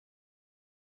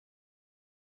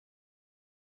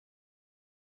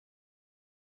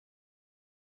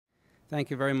Thank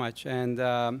you very much.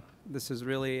 And this is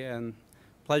really a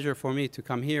pleasure for me to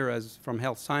come here as from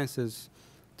health sciences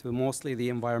to mostly the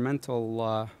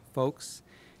environmental folks.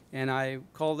 And I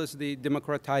call this the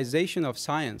democratization of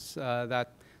science,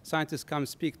 that scientists come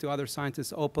speak to other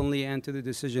scientists openly and to the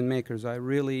decision makers. I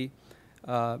really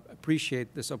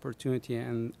appreciate this opportunity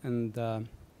and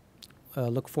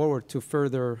look forward to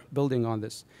further building on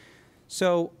this.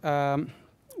 So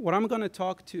what I'm going to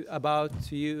talk about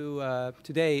to you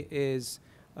today is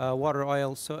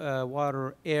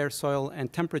water, air, soil,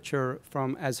 and temperature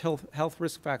as health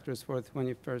risk factors for the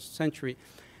 21st century.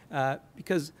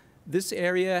 Because this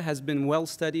area has been well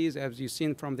studied, as you've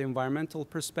seen from the environmental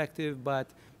perspective,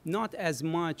 but not as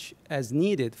much as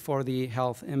needed for the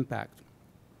health impact.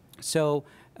 So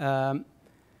I'm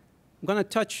going to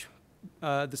touch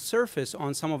the surface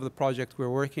on some of the projects we're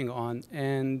working on.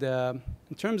 And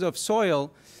in terms of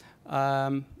soil,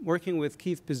 working with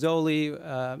Keith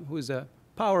Pizzoli, who is a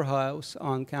powerhouse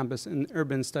on campus in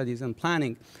urban studies and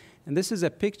planning. And this is a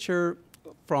picture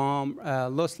from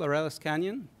Los Laureles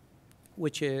Canyon,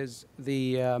 which is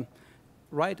the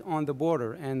right on the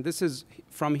border. And this is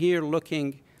from here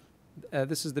looking,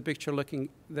 this is the picture looking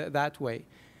that way.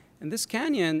 And this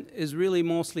canyon is really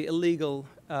mostly illegal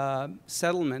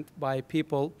settlement by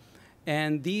people.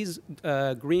 And these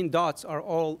green dots are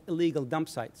all illegal dump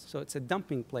sites. So it's a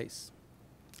dumping place.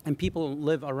 And people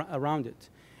live around it.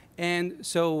 And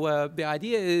so the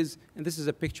idea is, and this is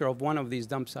a picture of one of these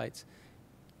dump sites,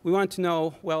 we want to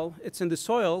know, well, it's in the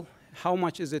soil. How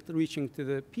much is it reaching to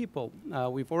the people?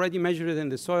 We've already measured it in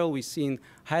the soil. We've seen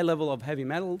high level of heavy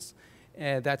metals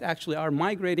that actually are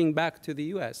migrating back to the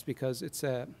US because it's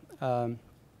a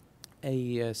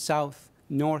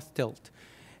south-north tilt.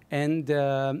 And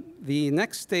the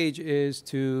next stage is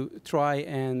to try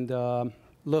and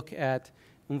look at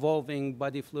involving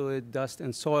body fluid, dust,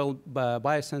 and soil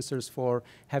biosensors for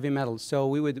heavy metals. So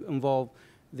we would involve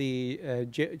the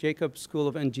Jacobs School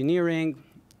of Engineering,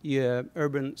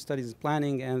 Urban Studies and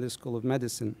Planning, and the School of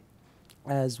Medicine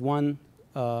as one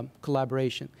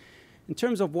collaboration. In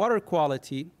terms of water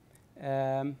quality,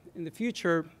 in the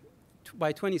future,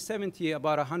 by 2070,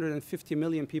 about 150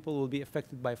 million people will be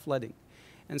affected by flooding.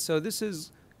 And so this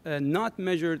is not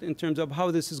measured in terms of how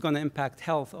this is going to impact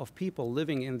health of people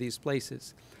living in these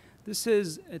places. This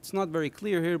is, it's not very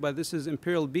clear here, but this is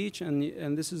Imperial Beach,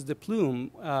 and this is the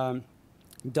plume,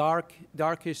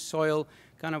 darkish soil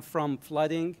kind of from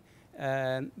flooding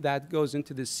that goes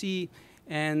into the sea.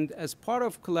 And as part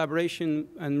of collaboration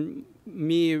and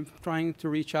me trying to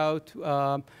reach out,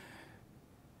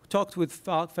 talked with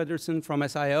Falk Feddersen from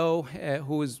SIO,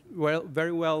 who is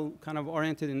very well kind of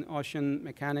oriented in ocean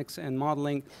mechanics and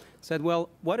modeling, said, well,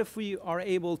 what if we are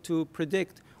able to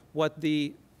predict what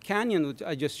the canyon which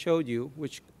I just showed you,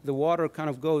 which the water kind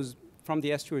of goes from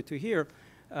the estuary to here,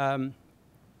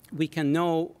 we can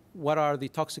know what are the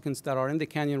toxicants that are in the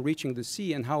canyon reaching the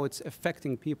sea and how it's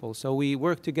affecting people. So we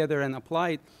worked together and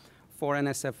applied for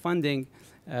NSF funding.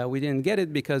 We didn't get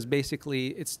it because basically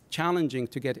it's challenging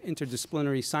to get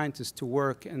interdisciplinary scientists to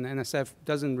work, and NSF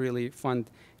doesn't really fund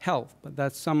health. But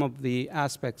that's some of the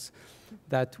aspects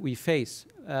that we face.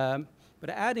 But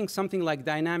adding something like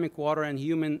dynamic water and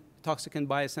human toxicant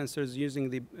biosensors using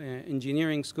the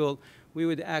engineering school, we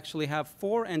would actually have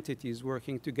 4 entities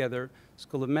working together: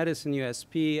 School of Medicine,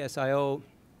 USP, SIO,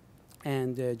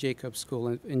 and Jacobs School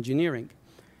of Engineering.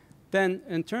 Then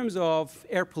in terms of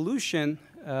air pollution,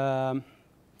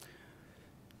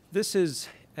 this is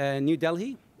New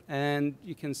Delhi, and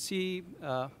you can see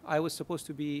I was supposed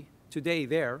to be today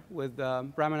there with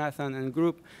Ramanathan and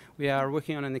group. We are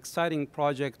working on an exciting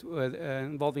project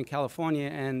involving California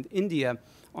and India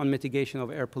on mitigation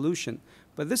of air pollution.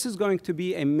 But this is going to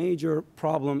be a major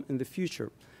problem in the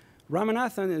future.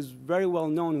 Ramanathan is very well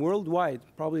known worldwide,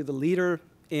 probably the leader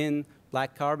in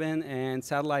black carbon and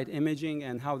satellite imaging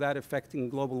and how that affecting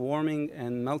global warming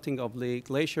and melting of the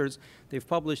glaciers. They've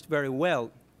published very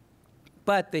well.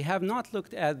 But they have not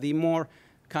looked at the more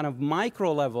kind of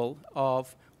micro level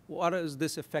of what is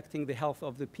this affecting the health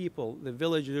of the people, the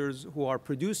villagers who are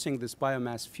producing this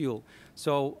biomass fuel.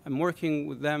 So I'm working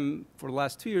with them for the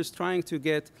last 2 years trying to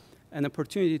get an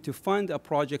opportunity to fund a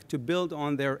project to build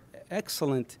on their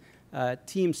excellent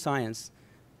team science.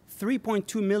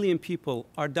 3.2 million people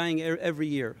are dying every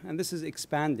year, and this is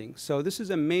expanding. So this is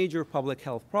a major public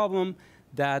health problem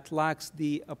that lacks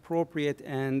the appropriate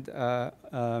and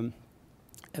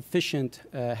efficient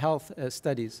health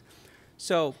studies.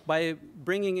 So by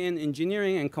bringing in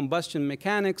engineering and combustion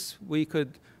mechanics, we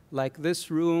could, like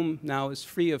this room now is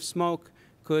free of smoke,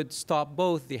 could stop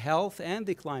both the health and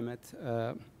the climate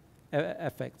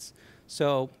effects.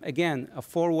 So again, a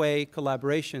four-way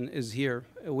collaboration is here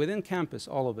within campus,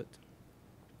 all of it.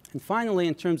 And finally,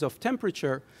 in terms of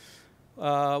temperature, you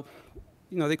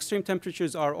know, the extreme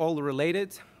temperatures are all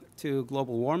related to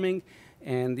global warming,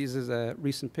 and this is a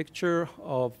recent picture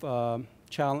of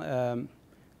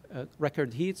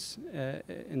record heats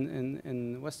in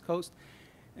the West Coast.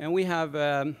 And we have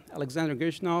Alexander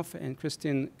Girshnov and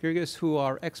Christine Girgis, who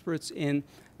are experts in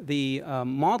the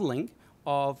modeling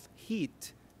of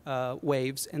heat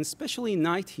waves, and especially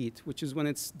night heat, which is when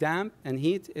it's damp and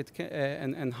heat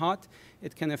and hot,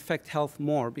 it can affect health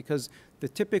more, because the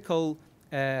typical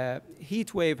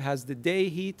heat wave has the day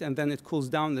heat and then it cools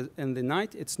down in the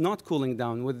night. It's not cooling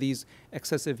down with these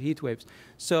excessive heat waves.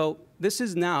 So this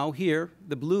is now here,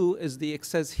 the blue is the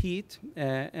excess heat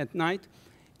at night.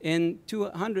 In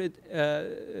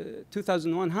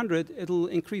 2100, it'll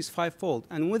increase fivefold.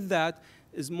 And with that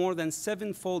is more than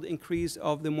sevenfold increase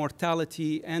of the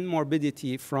mortality and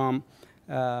morbidity from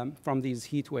these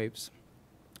heat waves.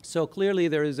 So clearly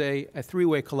there is a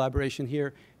three-way collaboration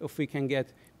here if we can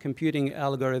get computing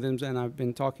algorithms, and I've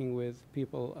been talking with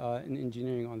people in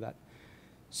engineering on that.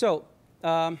 So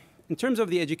in terms of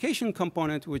the education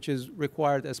component, which is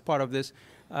required as part of this,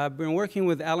 I've been working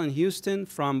with Alan Houston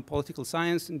from Political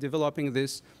Science in developing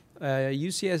this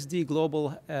UCSD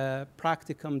Global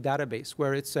Practicum database,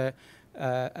 where it's a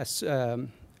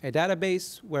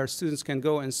database where students can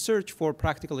go and search for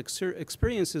practical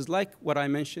experiences like what I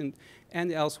mentioned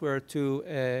and elsewhere to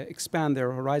expand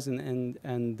their horizon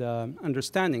and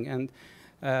understanding. And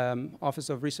Office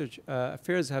of Research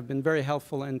Affairs have been very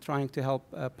helpful in trying to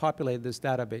help populate this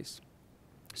database.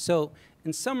 So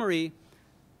in summary,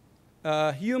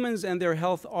 humans and their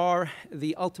health are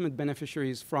the ultimate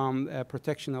beneficiaries from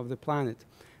protection of the planet.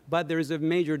 But there is a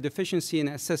major deficiency in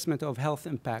assessment of health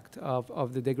impact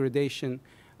of the degradation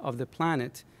of the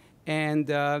planet. And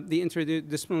the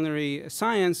interdisciplinary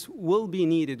science will be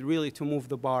needed really to move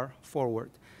the bar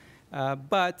forward.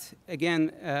 But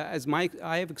again, as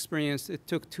I have experienced, it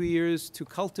took 2 years to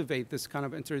cultivate this kind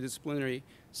of interdisciplinary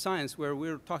science where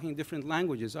we're talking different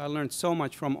languages. I learned so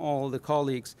much from all the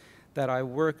colleagues that I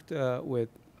worked with.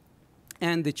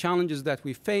 And the challenges that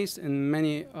we face in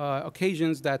many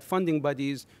occasions that funding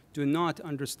bodies do not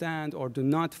understand or do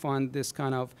not fund this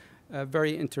kind of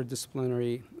very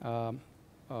interdisciplinary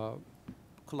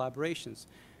collaborations.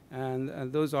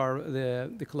 And those are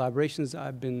the collaborations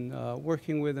I've been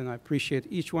working with, and I appreciate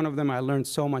each one of them. I learned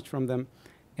so much from them,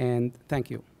 and thank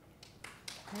you.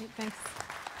 Great, thanks.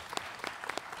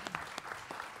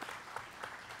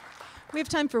 We have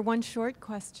time for one short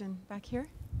question back here.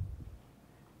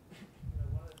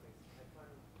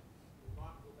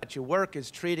 Your work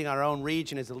is treating our own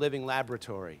region as a living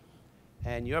laboratory.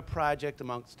 And your project,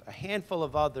 amongst a handful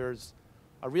of others,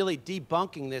 are really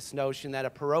debunking this notion that a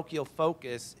parochial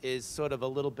focus is sort of a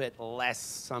little bit less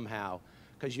somehow,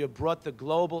 because you have brought the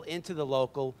global into the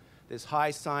local, this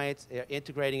high science,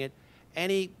 integrating it.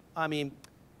 I mean,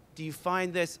 do you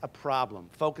find this a problem,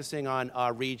 focusing on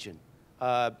our region?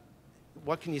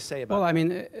 What can you say about that?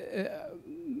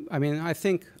 Well, I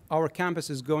think our campus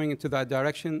is going into that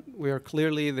direction. We are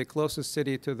clearly the closest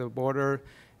city to the border,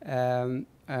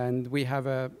 and we have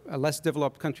a less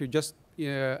developed country just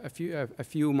a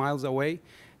few miles away.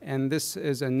 And this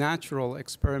is a natural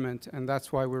experiment, and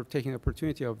that's why we're taking the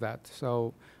opportunity of that.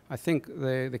 So I think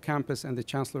the campus and the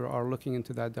chancellor are looking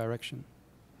into that direction.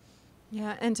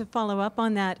 Yeah, and to follow up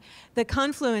on that, the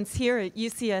confluence here at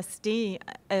UCSD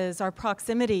is our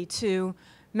proximity to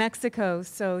Mexico,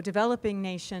 so developing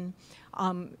nation.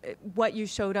 What you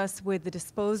showed us with the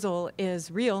disposal is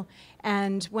real,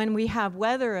 and when we have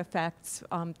weather effects,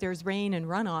 there's rain and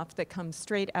runoff that comes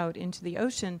straight out into the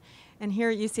ocean. And here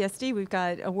at UCSD, we've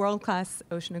got a world-class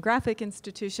oceanographic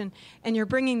institution, and you're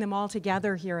bringing them all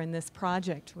together here in this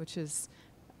project, which is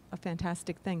a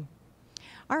fantastic thing.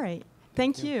 All right,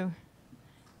 thank you.